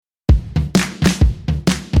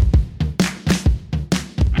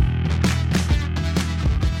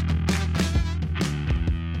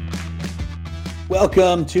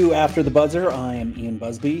Welcome to After the Buzzer. I am Ian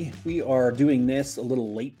Busby. We are doing this a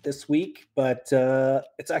little late this week, but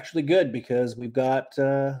it's actually good because we've got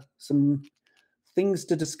some things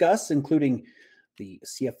to discuss, including the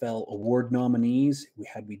CFL award nominees.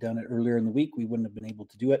 Had we done it earlier in the week, we wouldn't have been able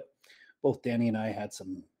to do it. Both Danny and I had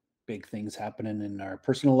some big things happening in our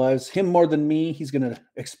personal lives. Him more than me. He's going to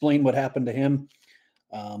explain what happened to him.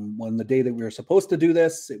 When the day that we were supposed to do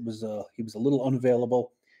this, he was a little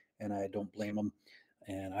unavailable, and I don't blame him.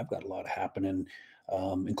 And I've got a lot happening,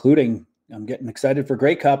 including I'm getting excited for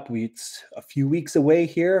Grey Cup. It's a few weeks away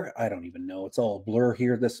here. I don't even know. It's all a blur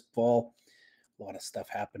here this fall. A lot of stuff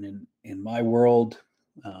happening in my world.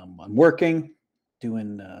 I'm working,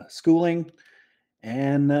 doing schooling,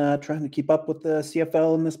 and trying to keep up with the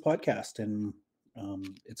CFL in this podcast. And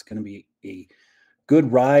it's going to be a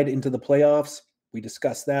good ride into the playoffs. We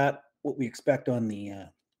discuss that, what we expect on the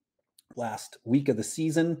last week of the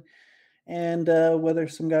season, and whether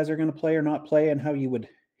some guys are going to play or not play and how you would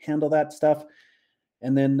handle that stuff.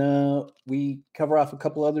 And then we cover off a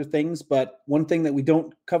couple other things. But one thing that we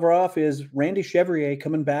don't cover off is Randy Chevrier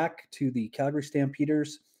coming back to the Calgary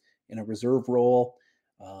Stampeders in a reserve role,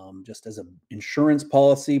 just as an insurance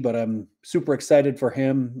policy. But I'm super excited for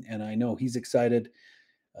him, and I know he's excited.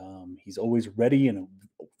 He's always ready and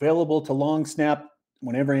available to long snap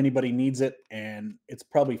whenever anybody needs it. And it's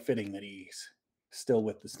probably fitting that he's still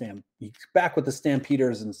with the he's back with the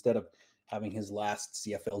Stampeders instead of having his last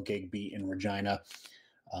CFL gig be in Regina.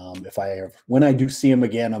 When I do see him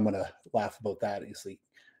again, I'm going to laugh about that.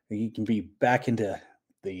 He can be back into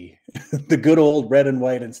the the good old red and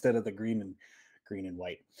white instead of the green and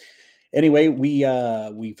white. Anyway, we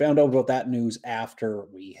found out about that news after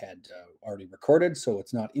we had already recorded, so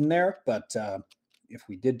it's not in there. But if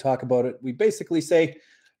we did talk about it, we basically say,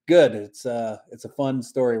 good. It's a fun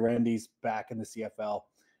story. Randy's back in the CFL,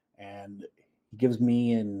 and he gives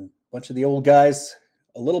me and a bunch of the old guys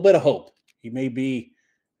a little bit of hope. He's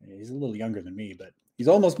a little younger than me, but he's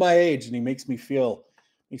almost my age, and he makes me feel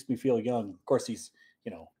young. Of course, he's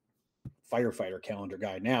firefighter calendar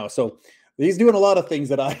guy now, so he's doing a lot of things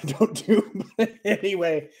that I don't do. But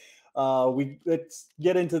anyway, let's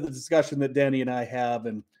get into the discussion that Danny and I have,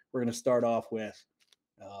 and we're going to start off with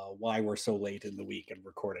why we're so late in the week and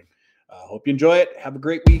recording. Hope you enjoy it. Have a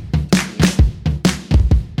great week.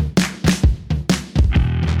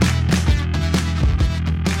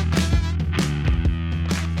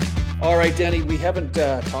 All right, Danny, we haven't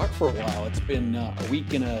talked for a while. It's been a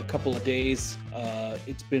week and a couple of days.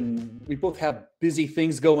 We both have busy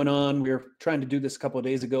things going on. We were trying to do this a couple of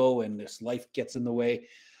days ago, and this life gets in the way.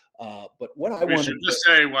 But what I should just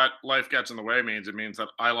say what life gets in the way means. It means that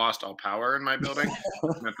I lost all power in my building.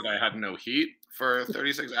 It meant that I had no heat for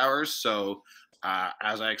 36 hours. So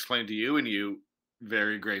as I explained to you, and you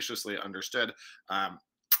very graciously understood,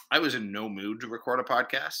 I was in no mood to record a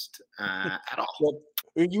podcast at all.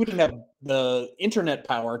 Well, you didn't have the internet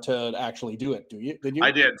power to actually do it, did you?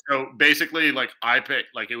 I did. So basically, I picked,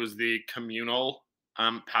 it was the communal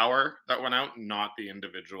power that went out, not the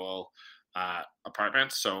individual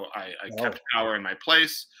apartments. So I kept power in my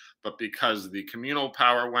place, but because the communal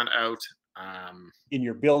power went out, in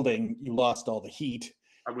your building, you lost all the heat.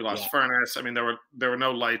 We lost furnace. I mean, there were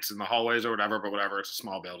no lights in the hallways or whatever, but whatever. It's a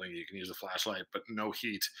small building. You can use a flashlight, but no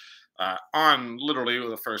heat. On literally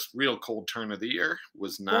the first real cold turn of the year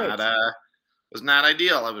was not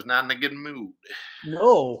ideal. I was not in a good mood.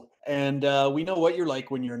 No, and we know what you're like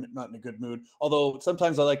when you're not in a good mood. Although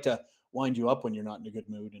sometimes I like to wind you up when you're not in a good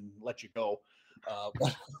mood and let you go.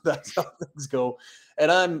 That's how things go.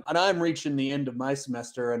 And I'm reaching the end of my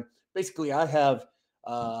semester, and basically I have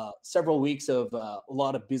several weeks of a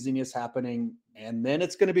lot of busyness happening, and then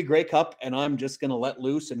it's going to be Grey Cup, and I'm just going to let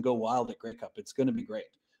loose and go wild at Grey Cup. It's going to be great.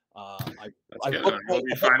 I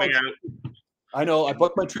know I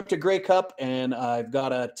booked my trip to Grey Cup, and I've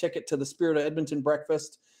got a ticket to the Spirit of Edmonton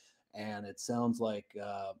breakfast, and it sounds like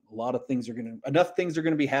enough things are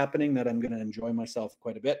going to be happening that I'm going to enjoy myself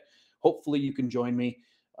quite a bit. Hopefully you can join me.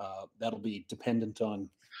 That'll be dependent on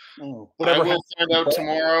whatever. I will find out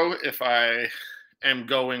tomorrow if I am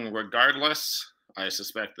going regardless. I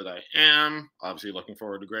suspect that I am. Obviously looking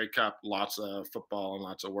forward to Grey Cup. Lots of football and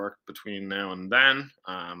lots of work between now and then.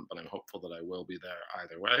 But I'm hopeful that I will be there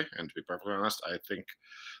either way. And to be perfectly honest, I think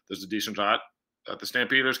there's a decent shot that the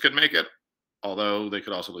Stampeders could make it, although they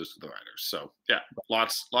could also lose to the Riders. So, yeah,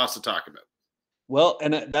 lots to talk about. Well,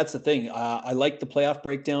 and that's the thing. I like the playoff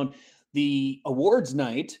breakdown. The awards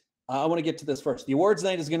night, I want to get to this first. The awards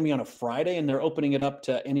night is going to be on a Friday, and they're opening it up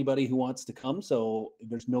to anybody who wants to come. So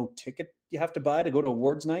there's no ticket you have to buy to go to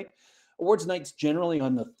awards night. Awards night's generally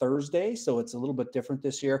on the Thursday, so it's a little bit different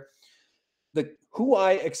this year. the who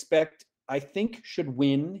I expect, I think should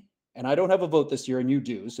win, and I don't have a vote this year, and you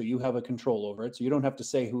do, so you have a control over it. So you don't have to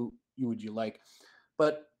say who you like.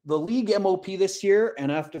 But the league MOP this year,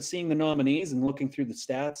 and after seeing the nominees and looking through the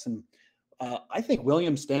stats, and I think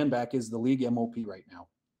William Stanback is the league MOP right now.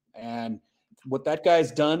 And what that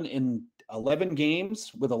guy's done in 11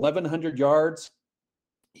 games with 1,100 yards,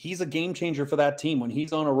 he's a game changer for that team. When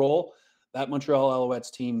he's on a roll, that Montreal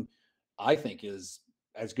Alouettes team, I think, is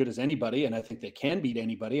as good as anybody, and I think they can beat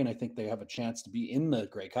anybody, and I think they have a chance to be in the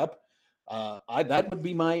Grey Cup. That would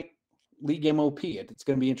be my league MOP. It's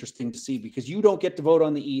going to be interesting to see because you don't get to vote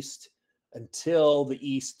on the East until the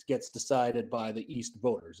East gets decided by the East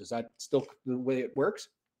voters. Is that still the way it works?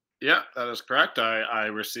 Yeah, that is correct. I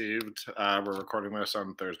received, we're recording this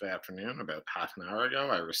on Thursday afternoon, about half an hour ago.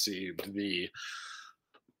 I received the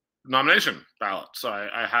nomination ballot. So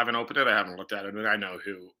I haven't opened it. I haven't looked at it, and I know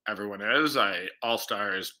who everyone is. All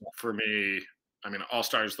Stars for me. I mean, All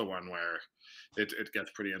Stars the one where it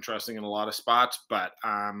gets pretty interesting in a lot of spots. But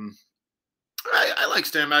I like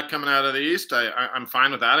Stanback coming out of the East. I'm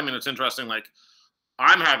fine with that. I mean, it's interesting. Like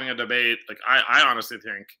I'm having a debate. Like I honestly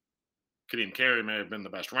think Kadeem Carey may have been the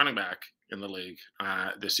best running back in the league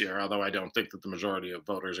this year, although I don't think that the majority of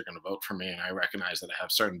voters are going to vote for me. I recognize that I have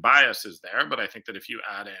certain biases there, but I think that if you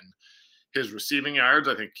add in his receiving yards,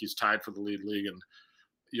 I think he's tied for the league in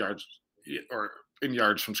yards or in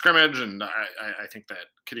yards from scrimmage, and I think that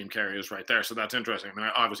Kadeem Carey is right there. So that's interesting. I mean,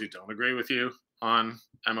 I obviously don't agree with you on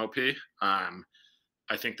MOP.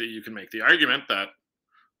 I think that you can make the argument that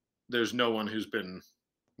there's no one who's been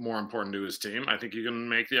more important to his team. I think you can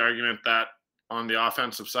make the argument that on the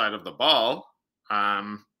offensive side of the ball,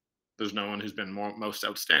 there's no one who's been most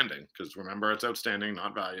outstanding, because remember, it's outstanding,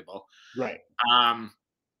 not valuable. Right.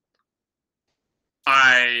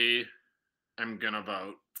 I am going to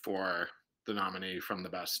vote for the nominee from the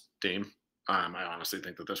best team. I honestly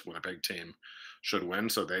think that this Winnipeg team should win.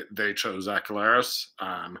 So they chose Zach Collaros.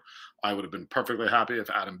 I would have been perfectly happy if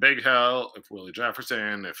Adam Bighill, if Willie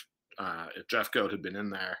Jefferson, if Jeffcoat had been in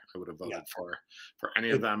there, I would have voted for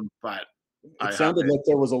any of them. But it sounded like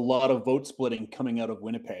there was a lot of vote splitting coming out of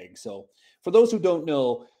Winnipeg. So for those who don't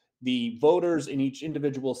know, the voters in each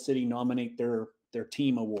individual city nominate their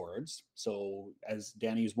team awards. So as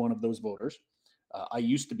Danny is one of those voters, I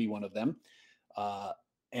used to be one of them.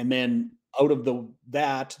 And then out of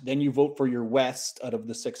that, then you vote for your West out of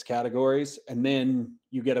the 6 categories. And then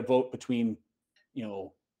you get a vote between,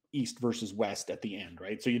 East versus West at the end,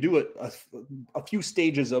 right? So you do a few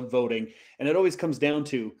stages of voting, and it always comes down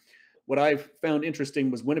to what I found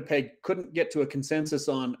interesting was Winnipeg couldn't get to a consensus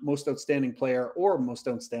on most outstanding player or most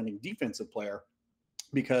outstanding defensive player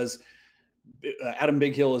because Adam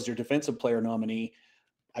Bighill is your defensive player nominee.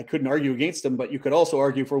 I couldn't argue against him, but you could also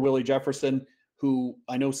argue for Willie Jefferson, who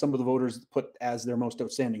I know some of the voters put as their most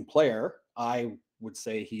outstanding player. I would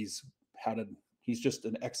say he's just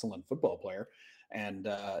an excellent football player. And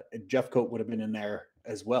Jeffcoat would have been in there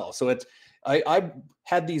as well. So I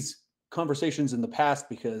had these conversations in the past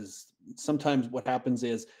because sometimes what happens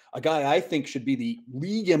is a guy I think should be the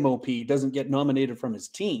league MOP doesn't get nominated from his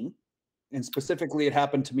team. And specifically, it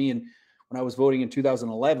happened to me when I was voting in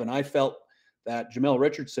 2011. I felt that Jamel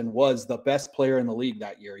Richardson was the best player in the league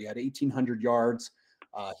that year. He had 1,800 yards.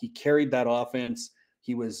 He carried that offense.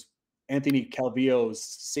 He was Anthony Calvillo's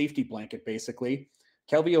safety blanket, basically.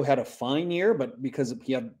 Calvillo had a fine year, but because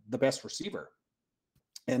he had the best receiver.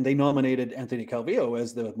 And they nominated Anthony Calvillo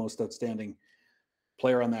as the most outstanding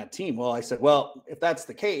player on that team. Well, I said, well, if that's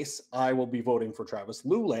the case, I will be voting for Travis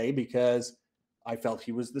Lulay because I felt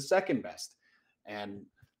he was the second best. And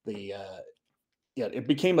it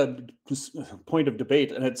became a point of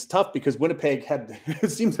debate, and it's tough because Winnipeg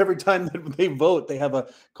it seems every time that they vote, they have a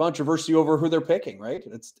controversy over who they're picking, right?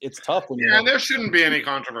 It's tough. There shouldn't be any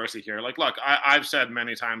controversy here. Like, look, I've said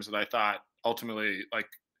many times that I thought ultimately, like,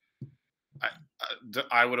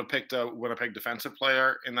 I would have picked a Winnipeg defensive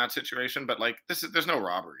player in that situation, but like there's no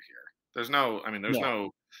robbery here. There's no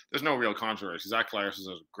real controversy. Zach Collaros has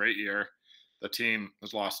a great year. The team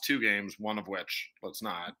has lost 2 games, one of which,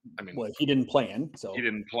 he didn't play in. So he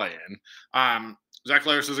didn't play in. Zach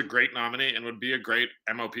Collaros is a great nominee and would be a great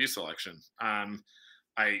MOP selection.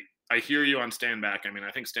 I hear you on Stanback. I mean,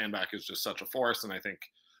 I think Stanback is just such a force, and I think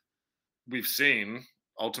we've seen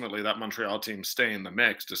ultimately that Montreal team stay in the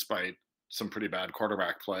mix despite some pretty bad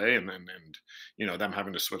quarterback play and them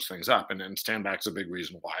having to switch things up. And Stanback's a big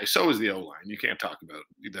reason why. So is the O-line. You can't talk about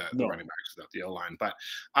the running backs without the O-line. But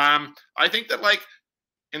I think that, like,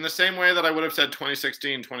 in the same way that I would have said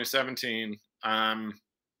 2016, 2017,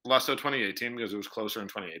 less so 2018 because it was closer in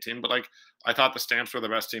 2018. But, like, I thought the Stamps were the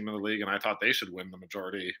best team in the league, and I thought they should win the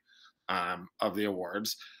majority of the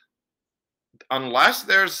awards, unless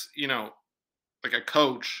there's like a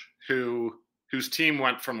coach whose team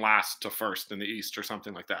went from last to first in the East or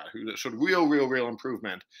something like that, who showed real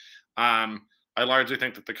improvement. I largely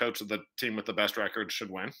think that the coach of the team with the best record should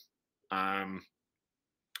win.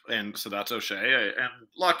 And so that's O'Shea. And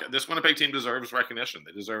look, this Winnipeg team deserves recognition.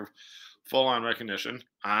 They deserve full-on recognition.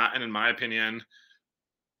 And in my opinion,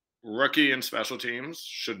 rookie and special teams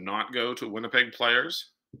should not go to Winnipeg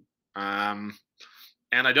players. And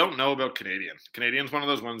I don't know about Canadian. Canadian's one of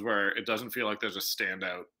those ones where it doesn't feel like there's a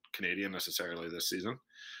standout Canadian necessarily this season.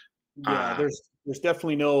 Yeah, there's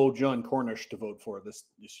definitely no John Cornish to vote for this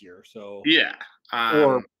year. So yeah,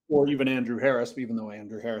 or even Andrew Harris, even though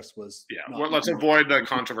Andrew Harris was well, let's avoid the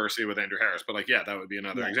controversy with Andrew Harris, but that would be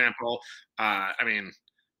another example. I mean,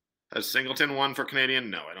 has Singleton won for Canadian?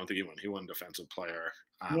 No, I don't think he won. He won defensive player.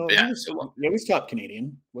 No, he was top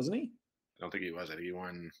Canadian, wasn't he? I don't think he was. I think he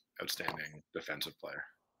won outstanding defensive player.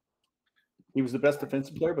 He was the best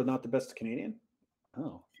defensive player, but not the best Canadian?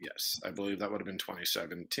 Oh. Yes, I believe that would have been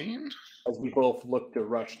 2017. As we both look to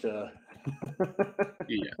rush to.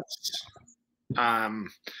 Yes. And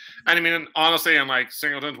I mean, honestly, and like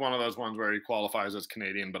Singleton's one of those ones where he qualifies as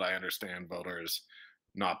Canadian, but I understand voters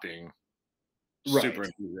not being super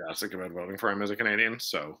enthusiastic about voting for him as a Canadian.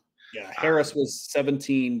 So yeah, Harris was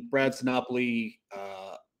 17, Brad Sinopoli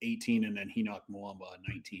 18, and then Henoch Muamba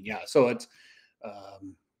 19. Yeah, so it's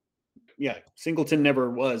Singleton never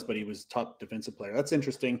was, but he was top defensive player. That's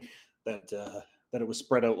interesting that it was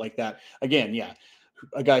spread out like that. Again,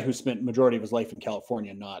 a guy who spent majority of his life in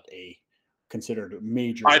California, not considered a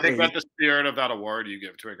major. I think that the spirit of that award you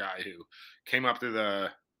give to a guy who came up through the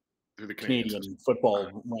Canadian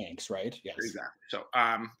football ranks, right? Yes, exactly. So,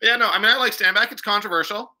 I mean, I like Stanback. It's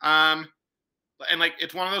controversial, and like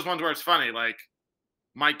it's one of those ones where it's funny. Like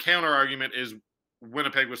my counter argument is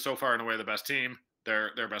Winnipeg was so far and away the best team.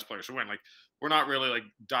 Their best players should win. Like we're not really like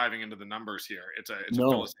diving into the numbers here. It's a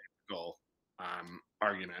philosophical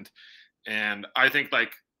argument, and I think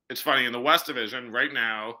like it's funny in the West Division right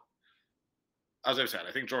now. As I've said,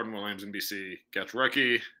 I think Jordan Williams in BC gets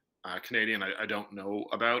rookie. Canadian, I don't know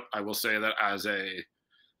about. I will say that as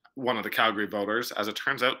one of the Calgary voters, as it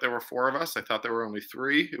turns out, there were 4 of us. I thought there were only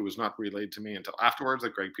 3. It was not relayed to me until afterwards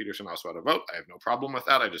that Greg Peterson also had a vote. I have no problem with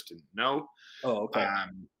that. I just didn't know. Oh, okay.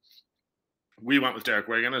 We went with Derek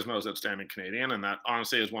Wigan as most outstanding Canadian, and that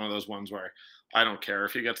honestly is one of those ones where I don't care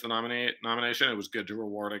if he gets the nomination. It was good to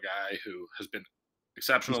reward a guy who has been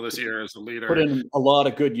exceptional this year as a leader. Put in a lot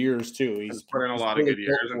of good years too. He's put in a lot of good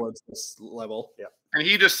years towards this level. Yeah. And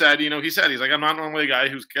he just said, he's like, I'm not normally a guy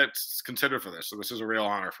who gets considered for this, so this is a real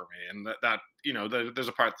honor for me. And that there's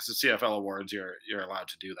a part. This is CFL awards. You're allowed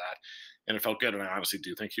to do that, and it felt good. And I honestly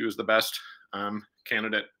do think he was the best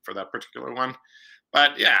candidate for that particular one.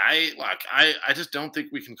 But yeah, I just don't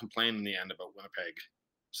think we can complain in the end about Winnipeg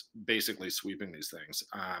basically sweeping these things.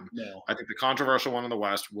 No. I think the controversial one in the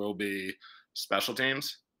West will be special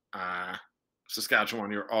teams.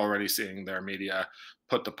 Saskatchewan, you're already seeing their media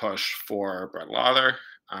put the push for Brett Lauther.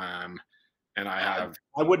 And I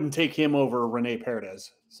wouldn't take him over Rene Paredes.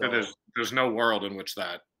 So there's no world in which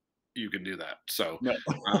that you can do that. So no.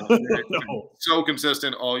 No. So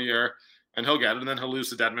consistent all year, and he'll get it, and then he'll lose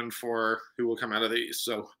to Dedmon for who will come out of the East.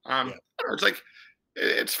 So it's like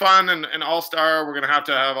it's fun, and All-Star, we're gonna have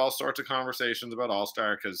to have all sorts of conversations about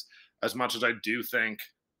All-Star, because as much as I do think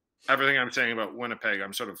everything I'm saying about Winnipeg,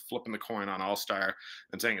 I'm sort of flipping the coin on All-Star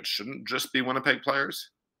and saying it shouldn't just be Winnipeg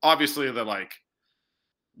players. Obviously, the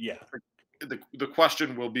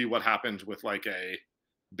question will be what happens with like a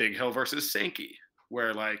Big Hill versus Sankey,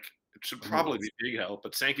 where like it should probably be Big Hill,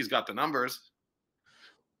 but Sankey's got the numbers.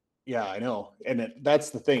 Yeah, I know, and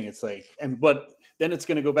that's the thing. It's like, but then it's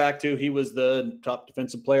going to go back to he was the top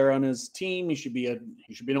defensive player on his team. He should be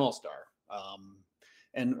an All-Star.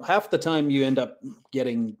 And half the time you end up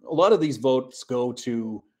getting a lot of these votes go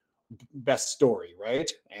to best story,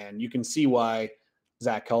 right? And you can see why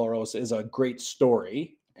Zach Collaros is a great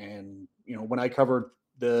story. And when I covered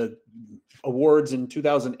the awards in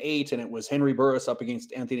 2008, and it was Henry Burris up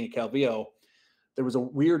against Anthony Calvillo, there was a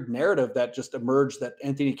weird narrative that just emerged that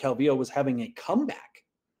Anthony Calvillo was having a comeback.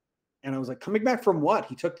 And I was like, coming back from what?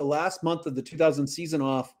 He took the last month of the 2000 season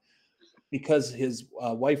off because his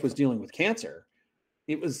wife was dealing with cancer.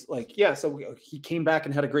 It was like, so he came back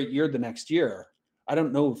and had a great year the next year. I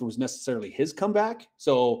don't know if it was necessarily his comeback.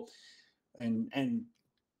 So, and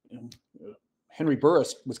Henry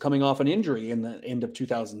Burris was coming off an injury in the end of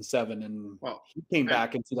 2007, and he came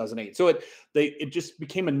back in 2008. So it just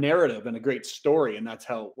became a narrative and a great story, and that's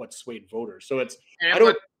what swayed voters. So it's I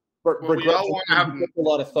don't regret a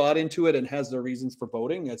lot of thought into it and has their reasons for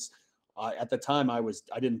voting. It's At the time, I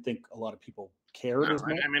didn't think a lot of people No, cared as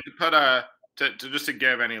much. I mean, to put a to just to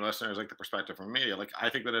give any listeners like the perspective from media, like I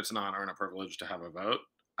think that it's an honor and a privilege to have a vote.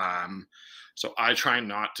 Um, so I try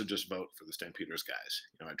not to just vote for the Stampeders guys.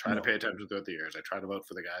 I try to No, pay attention throughout the years. I try to vote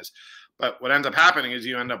for the guys. But what ends up happening is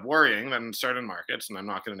you end up worrying that in certain markets, and I'm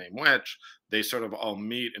not going to name which, they sort of all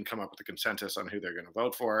meet and come up with a consensus on who they're going to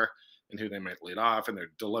vote for and who they might lead off, and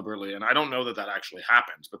they're deliberately. And I don't know that that actually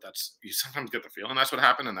happens, but that's you sometimes get the feeling that's what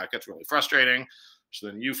happened, and that gets really frustrating. So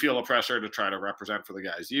then you feel a pressure to try to represent for the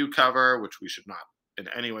guys you cover, which we should not in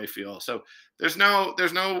any way feel. So there's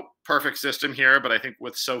no perfect system here, but I think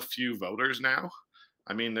with so few voters now,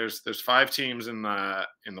 I mean there's 5 teams in the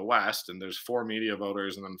West, and there's 4 media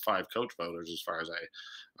voters and then 5 coach voters as far as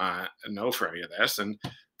I know for any of this, and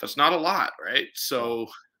that's not a lot, right? So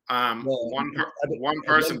well, one at one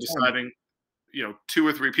person time, deciding, 2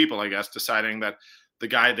 or 3 people, I guess, deciding that the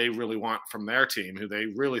guy they really want from their team, who they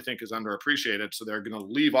really think is underappreciated, so they're going to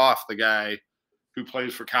leave off the guy who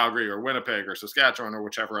plays for Calgary or Winnipeg or Saskatchewan or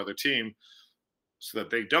whichever other team, so that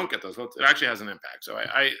they don't get those votes. It actually has an impact. So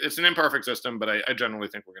it's an imperfect system, but I generally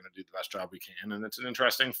think we're going to do the best job we can, and it's an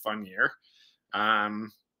interesting, fun year.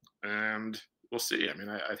 And we'll see. I mean,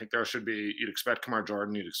 I think there should be. You'd expect Kamar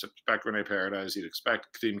Jordan, you'd expect Rene Paradise, you'd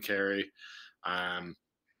expect Kadeem Carey. Um,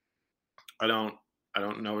 I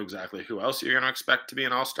don't know exactly who else you're going to expect to be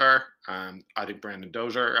an all-star. I think Brandon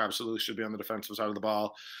Dozier absolutely should be on the defensive side of the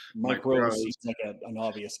ball. Mike Rose seems like an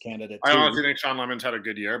obvious candidate I too. honestly think Sean Lemon's had a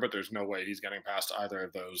good year, but there's no way he's getting past either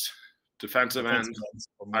of those defensive ends.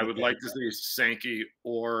 I would like to see Sankey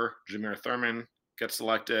or Jameer Thurman get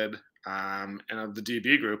selected. And of the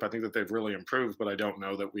DB group, I think that they've really improved, but I don't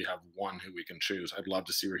know that we have one who we can choose. I'd love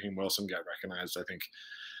to see Raheem Wilson get recognized. I think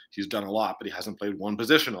he's done a lot, but he hasn't played one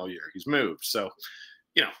position all year. He's moved. So,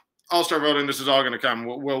 all-star voting, this is all going to come.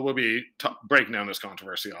 We'll be breaking down this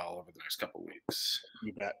controversy all over the next couple of weeks.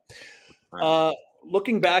 You bet.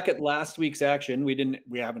 Looking back at last week's action,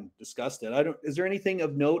 we haven't discussed it. Is there anything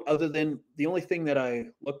of note other than the only thing that I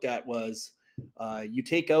looked at was you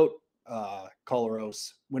take out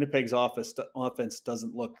Coloros. Winnipeg's offense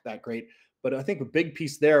doesn't look that great, but I think a big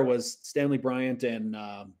piece there was Stanley Bryant and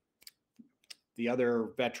the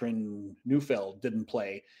other veteran Neufeld didn't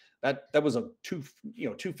play. That was a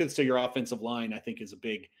 2/5 of your offensive line. I think is a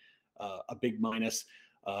big minus.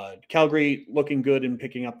 Calgary looking good and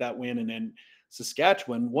picking up that win, and then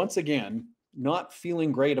Saskatchewan once again not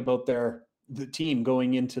feeling great about the team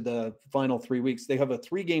going into the final 3 weeks. They have a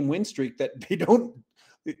 3-game win streak that they don't.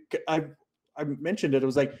 I mentioned it. It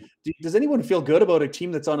was like, does anyone feel good about a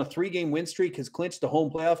team that's on a 3-game win streak, has clinched a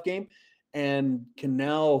home playoff game, and can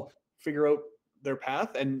now figure out their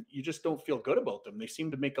path? And you just don't feel good about them. They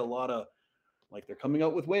seem to make a lot of, like, they're coming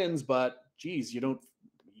out with wins, but geez,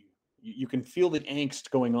 you can feel the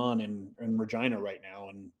angst going on in Regina right now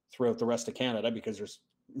and throughout the rest of Canada, because there's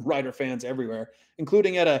Rider fans everywhere,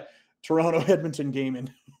 including at a Toronto Edmonton game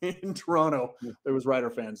in Toronto. There was Rider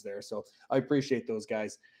fans there. So I appreciate those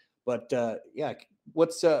guys. But yeah,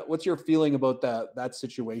 what's your feeling about that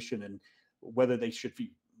situation, and whether they should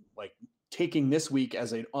be like taking this week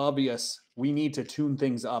as an obvious, we need to tune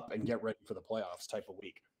things up and get ready for the playoffs type of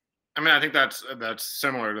week? I mean, I think that's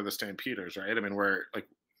similar to the Stampeders, right? I mean, we're like,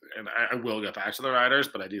 and I will get back to the Riders,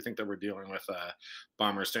 but I do think that we're dealing with a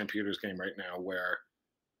Bombers Stampeders game right now where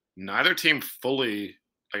neither team fully,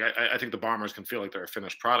 like, I think the Bombers can feel like they're a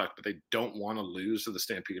finished product, but they don't want to lose to the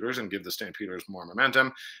Stampeders and give the Stampeders more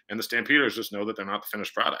momentum. And the Stampeders just know that they're not the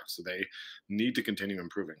finished product, so they need to continue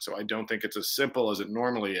improving. So I don't think it's as simple as it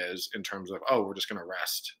normally is in terms of, oh, we're just going to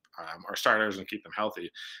rest our starters and keep them healthy.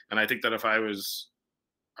 And I think that if I was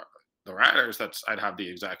the Riders, I'd have the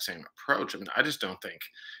exact same approach. I mean, I just don't think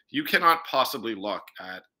you cannot possibly look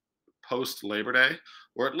at post Labor Day,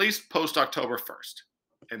 or at least post October 1st,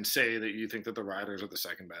 and say that you think that the Riders are the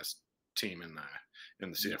second best team in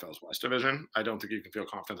the CFL's West Division. I don't think you can feel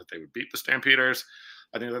confident that they would beat the Stampeders.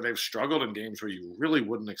 I think that they've struggled in games where you really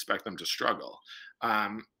wouldn't expect them to struggle.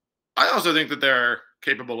 I also think that they're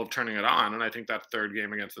capable of turning it on, and I think that third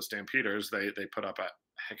game against the Stampeders, they put up a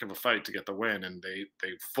heck of a fight to get the win, and they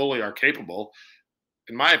fully are capable,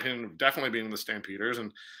 in my opinion, of definitely being the Stampeders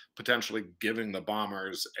and potentially giving the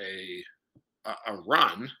Bombers a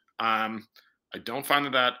run. I don't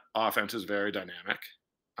find that offense is very dynamic.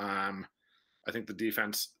 I think the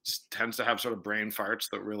defense tends to have sort of brain farts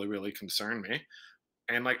that really, really concern me.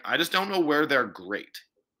 And like, I just don't know where they're great.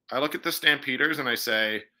 I look at the Stampeders and I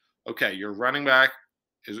say, okay, your running back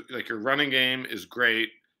is like, your running game is great.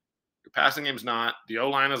 Your passing game's not. The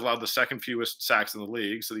O-line has allowed the second fewest sacks in the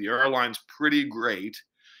league, so the O-line's pretty great.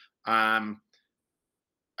 I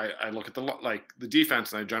I look at the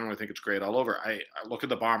defense, and I generally think it's great all over. I look at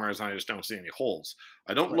the Bombers, and I just don't see any holes.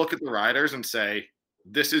 I don't Right. look at the Riders and say,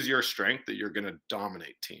 this is your strength that you're going to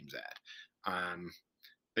dominate teams at.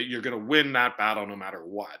 That you're going to win that battle no matter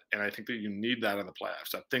what. And I think that you need that in the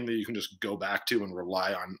playoffs, that thing that you can just go back to and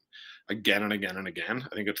rely on again and again and again.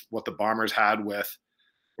 I think it's what the Bombers had with,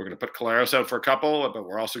 we're going to put Caleros out for a couple, but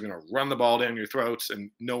we're also going to run the ball down your throats, and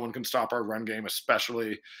no one can stop our run game,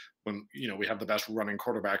 especially when, we have the best running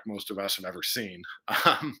quarterback most of us have ever seen.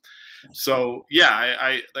 So yeah,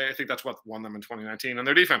 I think that's what won them in 2019, and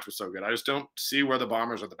their defense was so good. I just don't see where the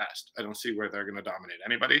Bombers are the best. I don't see where they're going to dominate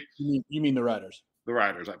anybody. You mean the Riders? The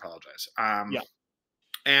Riders, I apologize. Yeah.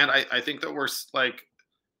 And I think that we're like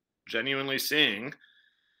genuinely seeing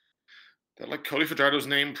that, like, Cody Fajardo's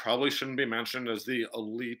name probably shouldn't be mentioned as the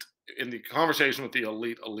elite in the conversation with the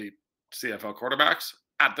elite CFL quarterbacks.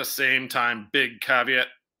 At the same time, big caveat,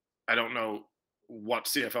 I don't know what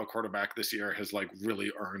CFL quarterback this year has like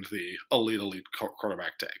really earned the elite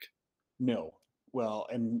quarterback tag. No. Well,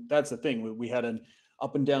 and that's the thing. We had an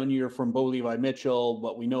up and down year from Bo Levi Mitchell,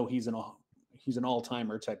 but we know he's an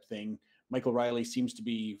all-timer type thing. Michael Riley seems to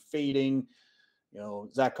be fading.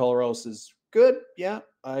 Zach Collaros is good. Yeah,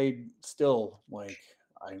 I still like.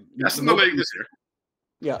 That's in the league this year.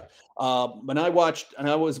 Yeah. When I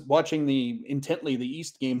was watching intently the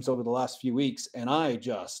East games over the last few weeks, and I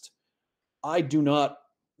do not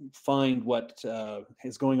find what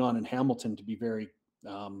is going on in Hamilton to be very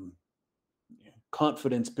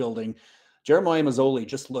confidence building. Jeremiah Mazzoli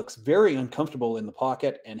just looks very uncomfortable in the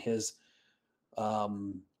pocket, and his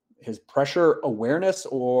pressure awareness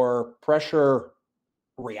or pressure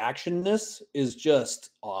reactionness is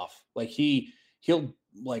just off. Like he'll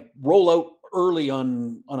like roll out early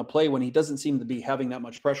on a play when he doesn't seem to be having that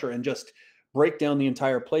much pressure, and just break down the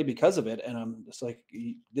entire play because of it. And I'm just like,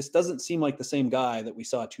 this doesn't seem like the same guy that we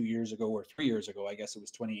saw 2 years ago or 3 years ago. I guess it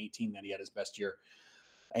was 2018 that he had his best year.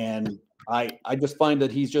 And I just find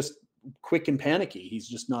that he's just quick and panicky. He's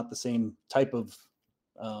just not the same type of,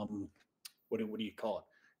 what do you call it?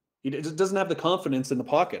 He doesn't have the confidence in the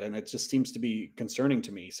pocket, and it just seems to be concerning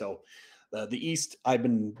to me. So the East, I've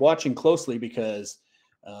been watching closely because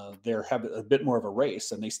they're have a bit more of a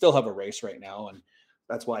race, and they still have a race right now. And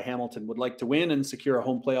that's why Hamilton would like to win and secure a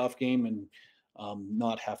home playoff game, and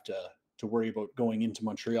not have to worry about going into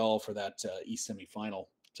Montreal for that East semifinal.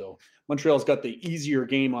 So Montreal's got the easier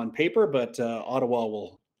game on paper, but Ottawa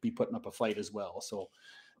will be putting up a fight as well. So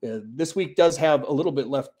this week does have a little bit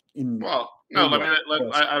left in. Well, no,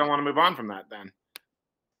 I don't want to move on from that then.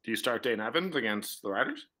 Do you start Dane Evans against the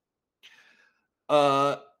Riders?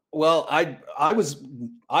 Well, I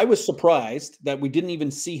was surprised that we didn't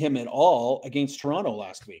even see him at all against Toronto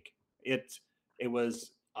last week. It's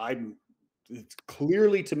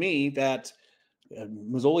clearly to me that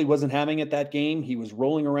Mazzoli wasn't having it that game. He was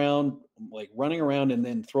rolling around, like running around and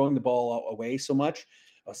then throwing the ball away so much.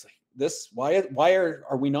 I was like, why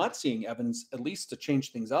are we not seeing Evans at least to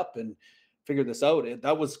change things up and figure this out?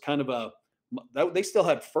 That was kind of they still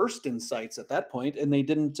had first in sights at that point, and they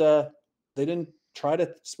didn't try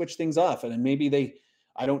to switch things off. And then maybe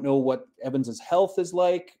I don't know what Evans's health is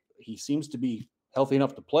like. He seems to be healthy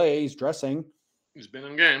enough to play. He's dressing. He's been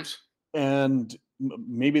in games. And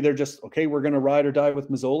maybe they're just, okay, we're going to ride or die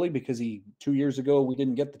with Mazzoli because 2 years ago we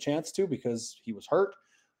didn't get the chance to because he was hurt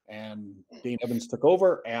and Dane Evans took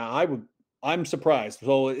over. And I'm surprised.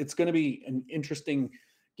 So it's going to be an interesting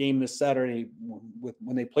game this Saturday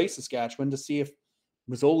when they play Saskatchewan to see if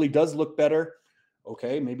Mazzoli does look better.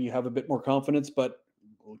 Okay, maybe you have a bit more confidence, but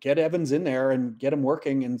get Evans in there and get him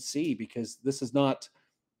working and see, because this is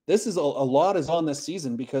a lot is on this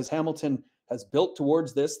season because Hamilton has built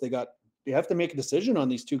towards this. They have to make a decision on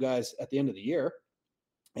these two guys at the end of the year.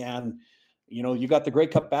 And, you got the Grey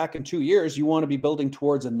Cup back in 2 years. You want to be building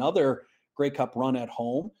towards another Grey Cup run at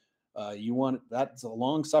home. That's a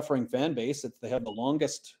long suffering fan base. They have the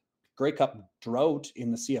longest Grey Cup drought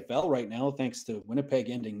in the CFL right now, thanks to Winnipeg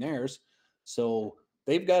ending theirs. So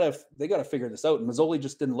they got to figure this out. And Mazzoli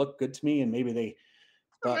just didn't look good to me. And maybe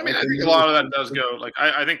I think a lot of that does go. Like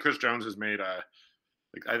I think Chris Jones has made I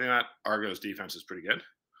think that Argos defense is pretty good.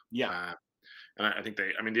 Yeah. And I think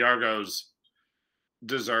the Argos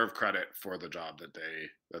deserve credit for the job that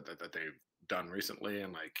they've done recently.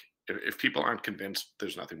 And like, if people aren't convinced,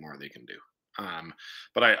 there's nothing more they can do.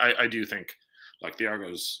 But I do think like the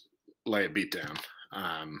Argos lay a beat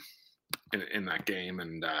down in that game,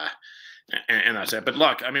 and that's it. But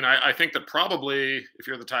look, I think that probably if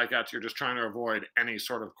you're the Ticats, you're just trying to avoid any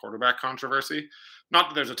sort of quarterback controversy. Not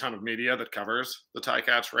that there's a ton of media that covers the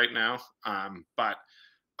Ticats right now, but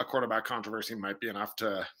a quarterback controversy might be enough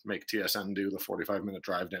to make TSN do the 45-minute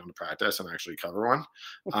drive down to practice and actually cover one.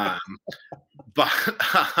 Um, but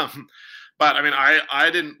but I mean, I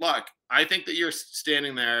didn't look. I think that you're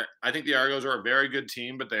standing there. I think the Argos are a very good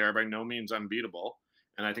team, but they are by no means unbeatable.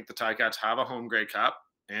 And I think the Ticats have a home Grey Cup,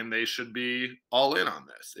 and they should be all in on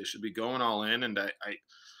this. They should be going all in. And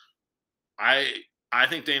I I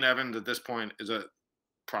think Dane Evans at this point is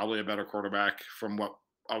probably a better quarterback from what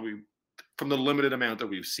we from the limited amount that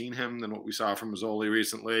we've seen him than what we saw from Mazzoli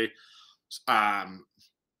recently.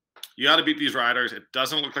 You got to beat these Riders. It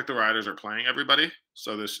doesn't look like the Riders are playing everybody,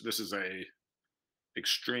 so this is a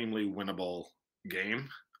extremely winnable game.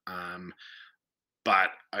 But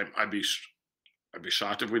I'd be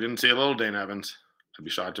shocked if we didn't see a little Dane Evans. I'd be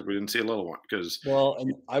shocked if we didn't see a little one because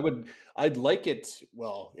and I'd like it.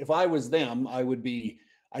 Well, if I was them,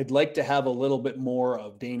 I'd like to have a little bit more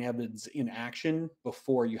of Dane Evans in action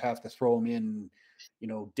before you have to throw him in,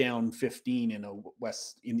 down 15 in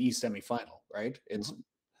the East semifinal, right?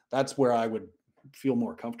 That's where I would feel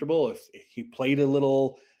more comfortable if he played a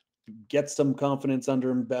little, get some confidence under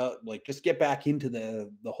him, like just get back into the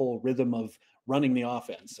whole rhythm of running the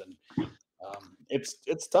offense. And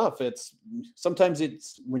it's tough. Sometimes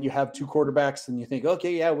when you have two quarterbacks and you think,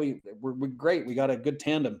 okay, yeah, we're great, we got a good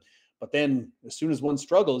tandem. But then as soon as one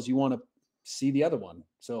struggles, you want to see the other one.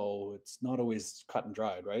 So it's not always cut and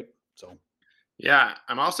dried, right? So, yeah,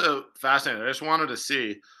 I'm also fascinated. I just wanted to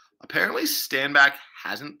see. Apparently, Stanback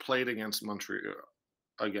hasn't played against Montreal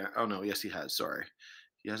again. Oh no, yes, he has. Sorry,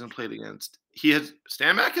 he hasn't played against.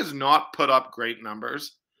 Stanback has not put up great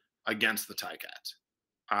numbers against the Ticats.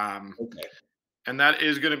 Okay. And that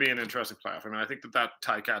is going to be an interesting playoff. I mean, I think that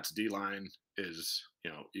Ticats D line is,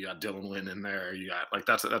 you got Dylan Lynn in there. You got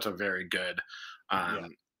that's a very good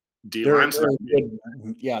D line.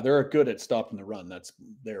 They're good at stopping the run. That's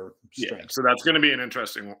their strength. Yeah, so that's going to be an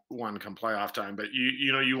interesting one come playoff time. But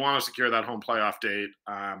you want to secure that home playoff date.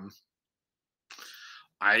 I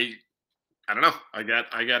don't know. I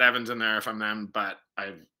get Evans in there if I'm them, but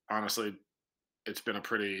I've honestly, it's been a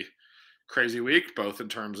pretty crazy week, both in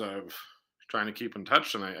terms of trying to keep in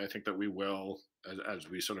touch, and I think that we will, as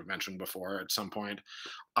we sort of mentioned before, at some point,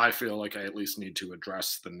 I feel like I at least need to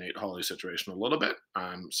address the Nate Hawley situation a little bit.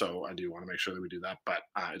 So I do want to make sure that we do that. But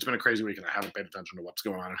it's been a crazy week, and I haven't paid attention to what's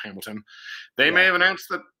going on in Hamilton. They may have announced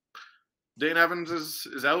that Dane Evans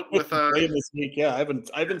is out with this week. Yeah, I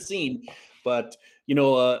haven't seen, but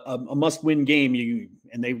a must-win game.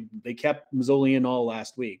 They kept Mazzoli in all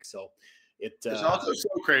last week, so. It's also so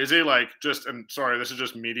crazy, and sorry, this is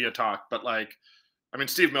just media talk, but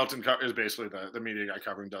Steve Milton is basically the media guy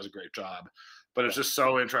covering, does a great job, but it's just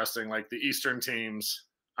so interesting. Like the Eastern teams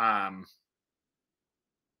are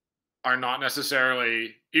not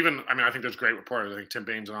necessarily even. I think there's great reporters. I think Tim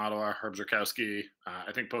Baines in Ottawa, Herb Zurkowski.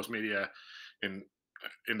 I think Post Media in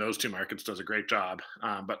those two markets does a great job.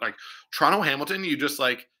 But Toronto, Hamilton, you just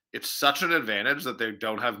it's such an advantage that they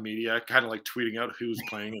don't have media kind of tweeting out who's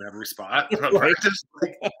playing in every spot.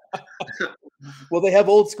 Well, they have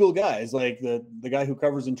old school guys like the guy who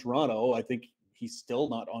covers in Toronto. I think he's still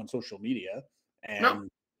not on social media, and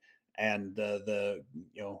the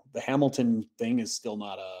Hamilton thing is still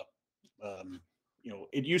not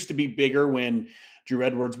it used to be bigger when Drew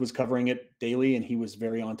Edwards was covering it daily and he was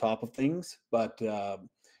very on top of things, but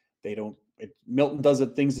they don't. Milton does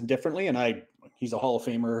things differently, and he's a Hall of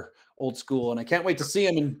Famer, old school, and I can't wait to see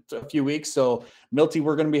him in a few weeks. So, Milty,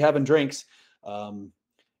 we're going to be having drinks. And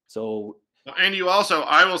you also,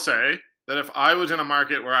 I will say that if I was in a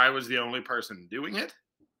market where I was the only person doing it,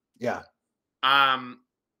 I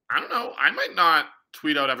don't know, I might not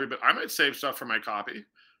tweet out every bit. I might save stuff for my copy,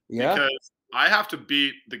 because I have to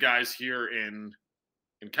beat the guys here in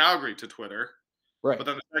Calgary to Twitter, right? But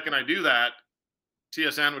then the second I do that,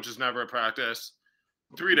 TSN, which is never a practice,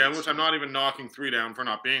 3 Down, which I'm not even knocking 3 Down for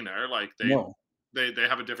not being there. They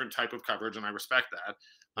have a different type of coverage, and I respect that.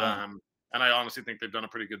 Yeah. And I honestly think they've done a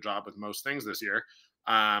pretty good job with most things this year.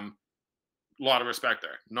 A lot of respect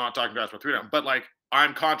there. Not talking about 3 Down, but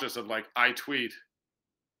I'm conscious of I tweet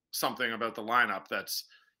something about the lineup that's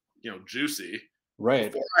juicy,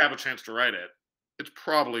 right? Before I have a chance to write it, it's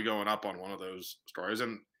probably going up on one of those stories,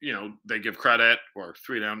 and they give credit, or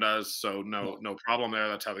 3 Down does, so no problem there.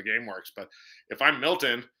 That's how the game works. But if I'm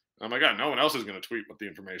Milton, oh my God, no one else is going to tweet what the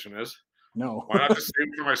information is. No, why not just save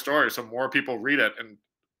it for my story so more people read it and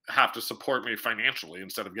have to support me financially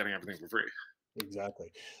instead of getting everything for free?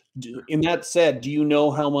 Exactly. In that said, do you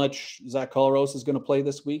know how much Zach Collaros is going to play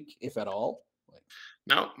this week, if at all?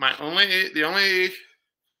 No,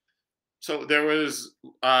 so there was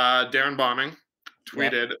Darren Bombing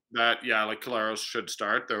tweeted that Collaros should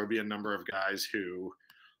start. There would be a number of guys who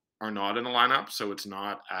are not in the lineup, so it's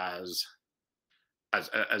not as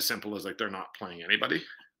simple as like they're not playing anybody.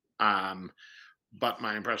 Um, but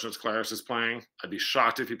my impression is Claris is playing. I'd be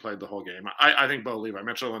shocked if he played the whole game. I think Bo Levi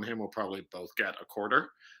Mitchell and him will probably both get a quarter,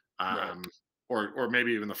 Right. um, or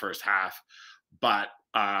maybe even the first half. But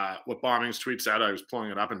what Bombing's tweet said, I was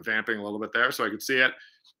pulling it up and vamping a little bit there so I could see it.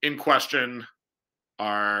 In question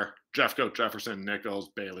are Jeff Goat Jefferson, Nichols,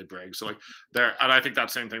 Bailey Briggs. So like there, and I think that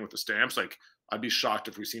same thing with the Stamps. Like I'd be shocked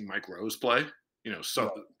if we see Mike Rose play. So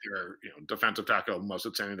Right. their defensive tackle, most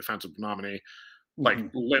outstanding defensive nominee, like Mhm.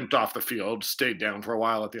 limped off the field, stayed down for a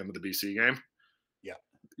while at the end of the BC game. Yeah.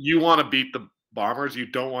 You want to beat the Bombers. You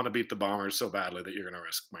don't want to beat the Bombers so badly that you're going to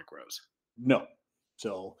risk Mike Rose. No.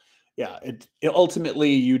 So yeah, it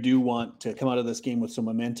ultimately you do want to come out of this game with some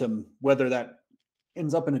momentum, whether that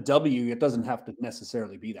ends up in a W. It doesn't have to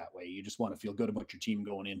necessarily be that way. You just want to feel good about your team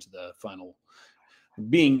going into the final,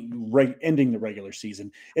 ending the regular season.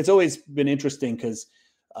 It's always been interesting because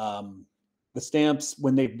the Stamps,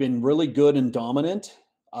 when they've been really good and dominant,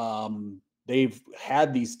 they've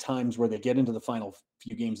had these times where they get into the final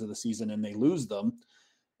few games of the season and they lose them.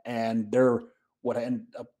 And what ended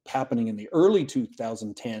up happening in the early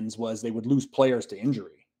 2010s was they would lose players to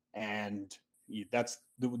injury. And that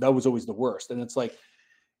was always the worst. And it's like,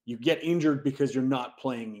 you get injured because you're not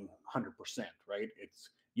playing 100%, right? It's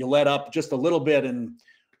you let up just a little bit and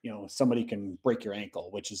somebody can break your ankle,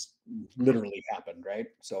 which has literally happened, right?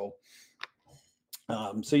 So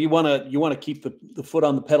so you want to keep the foot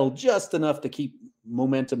on the pedal just enough to keep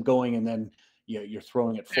momentum going, and then you're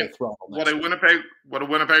throwing it full And throttle what next a week.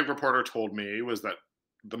 Winnipeg reporter told me was that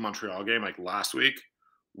the Montreal game, like last week,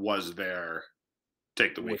 was their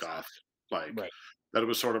take the week With off. Like right, that it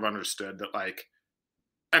was sort of understood that like,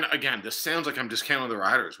 and again, this sounds like I'm discounting the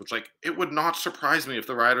Riders, which like it would not surprise me if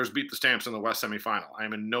the Riders beat the Stamps in the West semifinal. I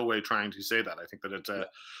am in no way trying to say that. I think that it's yeah,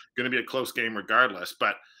 going to be a close game regardless.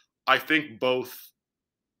 But I think both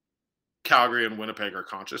Calgary and Winnipeg are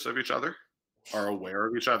conscious of each other, are aware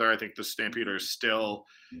of each other. I think the Stampeders still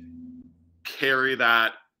carry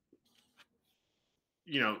that,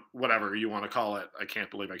 whatever you want to call it. I can't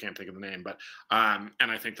believe I can't think of the name, but and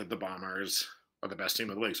I think that the Bombers are the best team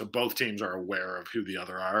of the league. So both teams are aware of who the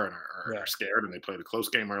other are and are yeah. scared, and they played a close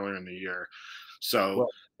game earlier in the year. So Well,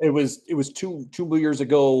 it was two years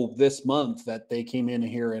ago this month that they came in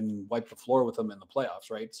here and wiped the floor with them in the playoffs,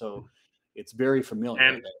 right? So it's very familiar.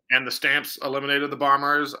 and and the Stamps eliminated the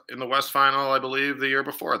Bombers in the West Final, I believe, the year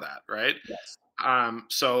before that, right? Yes.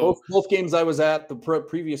 So Both games I was at the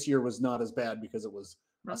previous year was not as bad because it was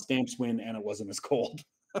a Stamps win and it wasn't as cold.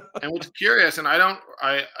 and what's curious, and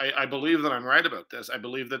I believe that I'm right about this. I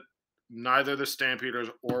believe that neither the Stampeders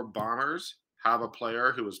or Bombers have a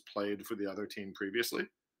player who has played for the other team previously.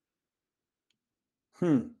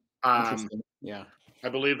 Um, Interesting. Yeah. I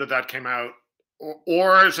believe that came out,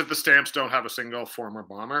 or is it the Stamps don't have a single former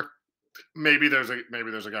Bomber? Maybe there's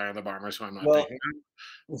a guy on the Bombers who I'm not Well, thinking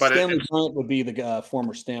of, but Stanley it's Bryant would be the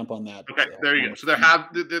former Stamp on that. okay. There you go. Former So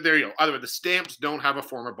Stamp. there you go. Either way, the Stamps don't have a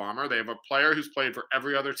former Bomber. They have a player who's played for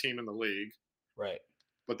every other team in the league, Right.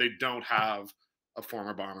 but they don't have a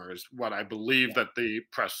former Bomber. Is what I believe that the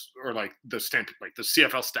press or like the Stamp, like the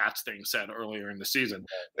CFL stats thing said earlier in the season.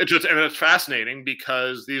 It's fascinating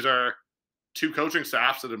because these are two coaching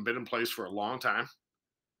staffs that have been in place for a long time.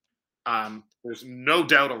 There's no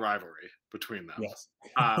doubt a rivalry between them. Yes.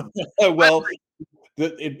 Um, Well,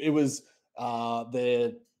 it was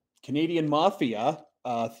the Canadian Mafia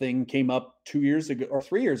thing came up 2 years ago or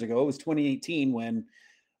 3 years ago. It was 2018 when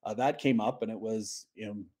that came up, and it was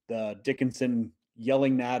the Dickinson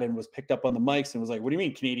yelling that and was picked up on the mics and was like, "What do you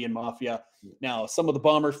mean Canadian Mafia?" Now, some of the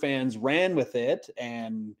Bomber fans ran with it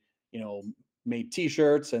and made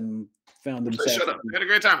T-shirts and found which they themselves. should have. They had a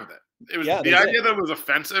great time with it. It was Yeah, they the did. idea that it was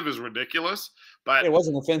offensive is ridiculous, but It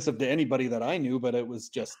wasn't offensive to anybody that I knew, but it was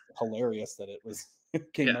just hilarious that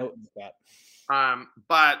it came yeah. out like that.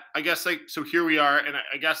 But I guess like so here we are, and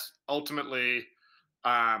I guess ultimately,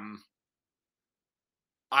 I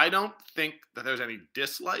don't think that there's any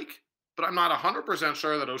dislike, but I'm not 100%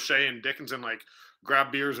 sure that O'Shea and Dickinson like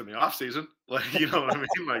grab beers in the off season. Like, you know what I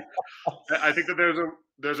mean? Like, I think that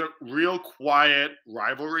there's a real quiet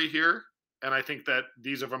rivalry here, and I think that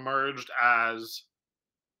these have emerged as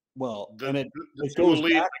Well, the and the it two goes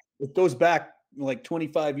elite. back it goes back like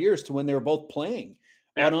 25 years to when they were both playing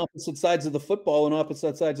Yeah, on opposite sides of the football and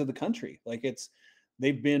opposite sides of the country. Like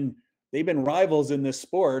they've been they've been rivals in this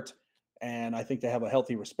sport, and I think they have a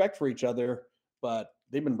healthy respect for each other, but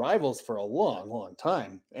they've been rivals for a long, long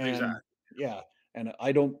time. And exactly. yeah, and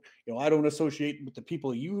I don't associate with the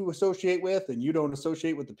people you associate with, and you don't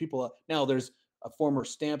associate with the people. Now there's a former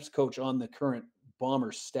Stamps coach on the current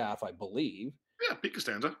Bombers staff, I believe. Yeah, Pete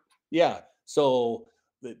Costanza. Yeah. So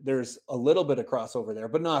there's a little bit of crossover there,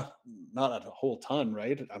 but not a whole ton,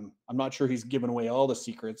 right? I'm not sure he's given away all the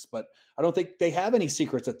secrets, but I don't think they have any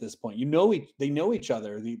secrets at this point. They know each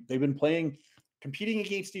other. They've been competing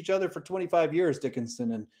against each other for 25 years,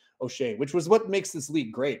 Dickinson and O'Shea, which was what makes this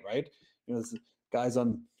league great, right? Guys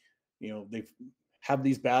on, they have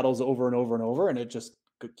these battles over and over and over, and it just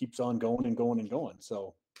keeps on going and going and going.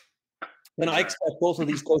 So, and I expect both of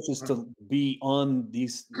these coaches to be on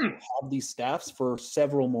have these staffs for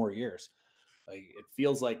several more years. It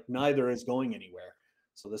feels like neither is going anywhere.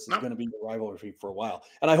 So this is going to be a rivalry for a while.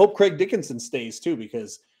 And I hope Craig Dickinson stays too,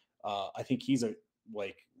 because I think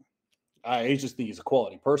I just think he's a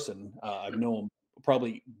quality person. I've known him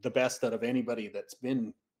probably the best out of anybody that's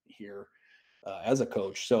been here as a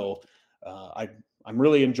coach. So I'm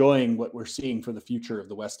really enjoying what we're seeing for the future of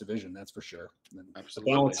the West Division. That's for sure.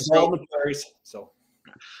 Absolutely.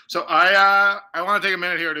 So I want to take a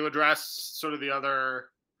minute here to address sort of the other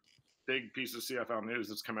big piece of CFL news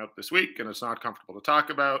that's come out this week, and it's not comfortable to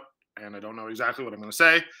talk about, and I don't know exactly what I'm going to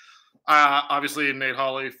say. Obviously, Nate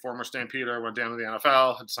Hawley, former Stampeder, went down to the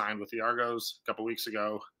NFL, had signed with the Argos a couple weeks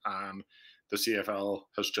ago. The CFL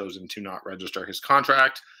has chosen to not register his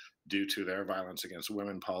contract due to their violence against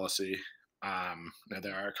women policy. Now,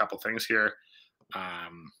 there are a couple things here.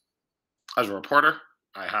 As a reporter,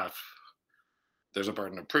 there's a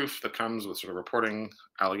burden of proof that comes with sort of reporting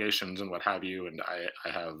allegations and what have you, and I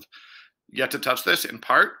have yet to touch this in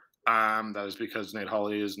part. That is because Nate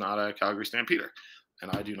Hawley is not a Calgary Stampeder,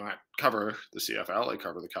 and I do not cover the CFL. I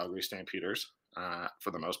cover the Calgary Stampeders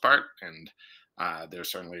for the most part, and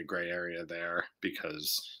there's certainly a gray area there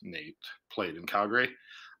because Nate played in Calgary.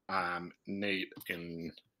 Nate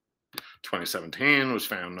in 2017 was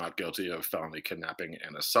found not guilty of felony kidnapping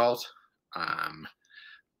and assault.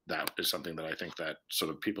 That is something that I think that sort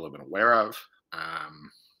of people have been aware of.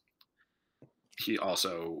 He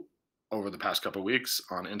also, over the past couple of weeks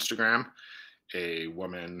on Instagram, a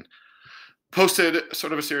woman posted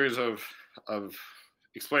sort of a series of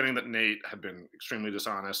explaining that Nate had been extremely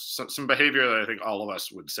dishonest, some behavior that I think all of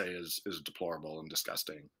us would say is deplorable and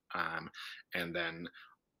disgusting. And then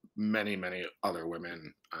many other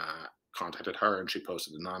women contacted her, and she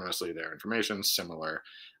posted anonymously their information, similar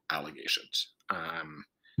allegations.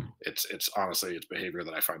 It's honestly, it's behavior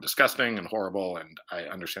that I find disgusting and horrible, and I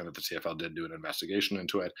understand that the CFL did do an investigation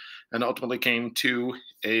into it and ultimately came to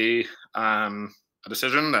a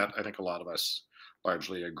decision that I think a lot of us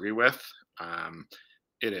largely agree with.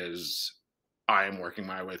 I am working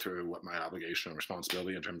my way through what my obligation and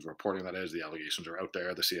responsibility in terms of reporting that is. The allegations are out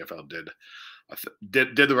there. The CFL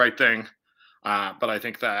did the right thing. But I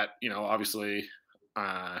think that, obviously,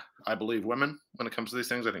 I believe women when it comes to these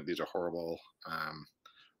things. I think these are horrible,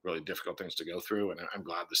 really difficult things to go through. And I'm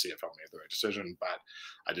glad the CFL made the right decision. But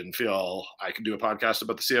I didn't feel I could do a podcast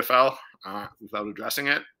about the CFL without addressing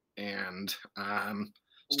it. And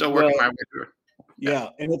still working my way through it. Yeah.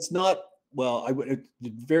 And it's not, it's a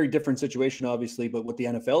very different situation, obviously, but what the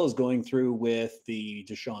NFL is going through with the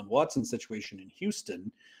Deshaun Watson situation in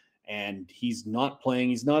Houston, and he's not playing,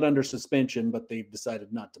 he's not under suspension, but they've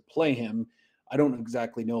decided not to play him. I don't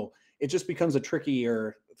exactly know. It just becomes a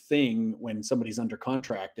trickier thing when somebody's under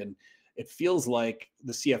contract, and it feels like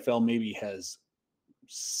the CFL maybe has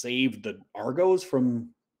saved the Argos from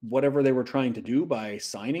whatever they were trying to do by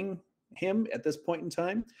signing him at this point in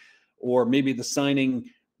time, or maybe the signing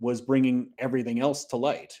was bringing everything else to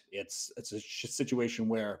light. It's a situation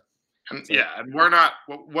where, and we're not,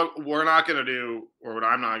 what we're not going to do, or what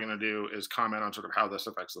I'm not going to do, is comment on sort of how this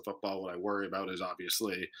affects the football. What I worry about is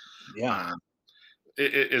obviously,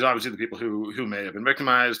 is obviously the people who may have been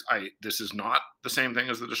victimized. This is not the same thing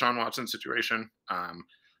as the Deshaun Watson situation.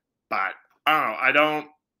 But I don't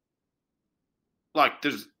like,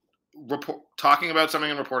 there's talking about something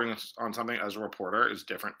and reporting on something as a reporter is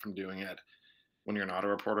different from doing it when you're not a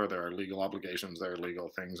reporter. There are legal obligations, there are legal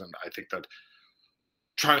things, and I think that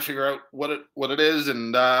trying to figure out what it is,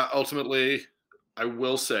 and ultimately, I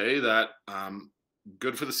will say that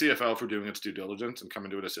good for the CFL for doing its due diligence and coming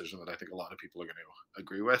to a decision that I think a lot of people are going to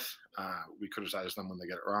agree with. We criticize them when they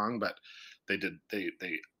get it wrong, but they did.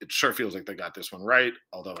 It sure feels like they got this one right.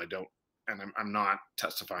 Although I don't, and I'm not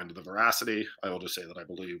testifying to the veracity. I will just say that I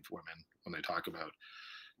believe women when they talk about,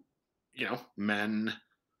 men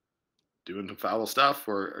doing some foul stuff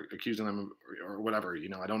or accusing them or whatever.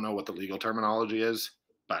 I don't know what the legal terminology is,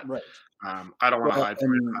 but right. I don't want to hide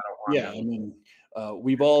from it.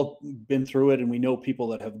 We've all been through it, and we know people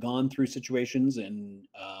that have gone through situations, and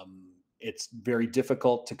it's very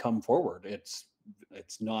difficult to come forward. It's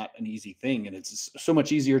it's not an easy thing, and it's so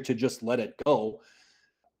much easier to just let it go.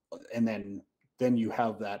 And then you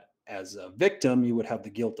have that as a victim, you would have the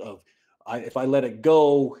guilt of, if I let it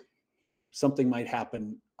go, something might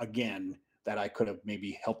happen again that I could have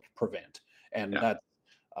maybe helped prevent. And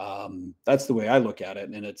that's the way I look at it.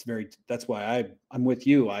 And that's why I'm with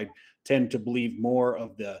you. I tend to believe more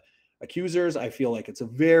of the accusers. I feel like it's a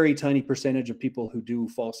very tiny percentage of people who do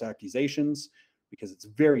false accusations, because it's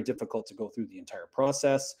very difficult to go through the entire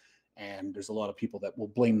process. And there's a lot of people that will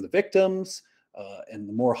blame the victims. And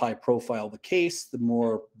the more high profile the case, the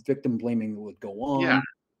more victim blaming would go on. Yeah.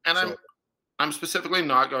 And I'm specifically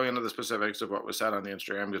not going into the specifics of what was said on the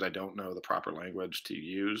Instagram, because I don't know the proper language to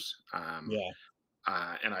use. And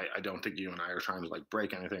I don't think you and I are trying to like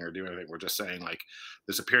break anything or do anything. We're just saying like,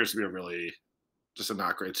 this appears to be just a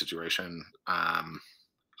not great situation.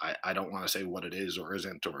 I don't want to say what it is or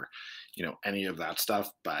isn't, or, any of that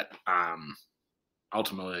stuff, but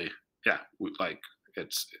ultimately,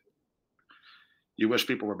 you wish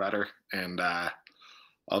people were better. And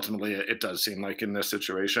ultimately it does seem like in this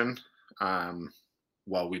situation,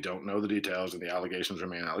 while we don't know the details and the allegations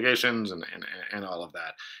remain allegations and all of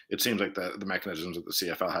that, it seems like the mechanisms that the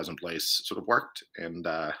CFL has in place sort of worked. And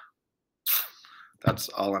that's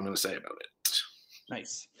all I'm going to say about it.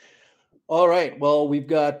 Nice. All right. Well, we've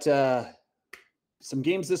got some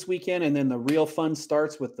games this weekend, and then the real fun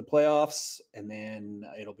starts with the playoffs, and then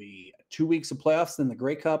it'll be 2 weeks of playoffs, then the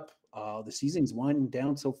Grey Cup. The season's winding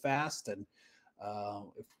down so fast, and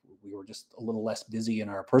if we were just a little less busy in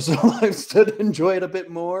our personal lives to enjoy it a bit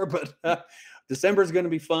more, but December is going to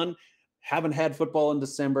be fun. Haven't had football in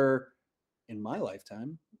December in my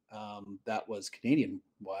lifetime. That was Canadian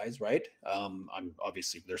wise, right? I'm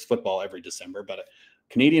obviously there's football every December, but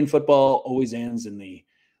Canadian football always ends in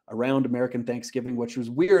around American Thanksgiving, which was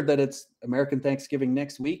weird that it's American Thanksgiving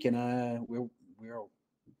next week, and we're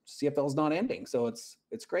CFL's not ending, so it's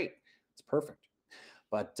great, it's perfect.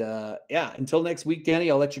 But until next week,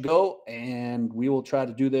 Danny, I'll let you go, and we will try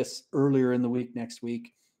to do this earlier in the week next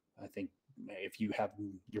week. I think if you have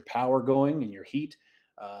your power going and your heat,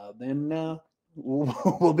 then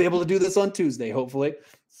we'll be able to do this on Tuesday, hopefully.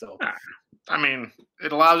 So, I mean,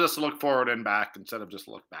 it allows us to look forward and back instead of just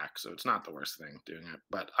look back. So it's not the worst thing doing it.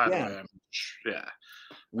 But we know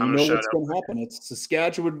what's going to happen. It's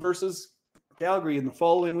Saskatchewan versus Calgary in the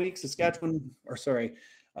following week.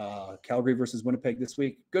 Calgary versus Winnipeg this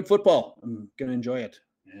week. Good football. I'm going to enjoy it,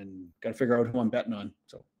 and got to figure out who I'm betting on.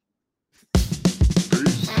 So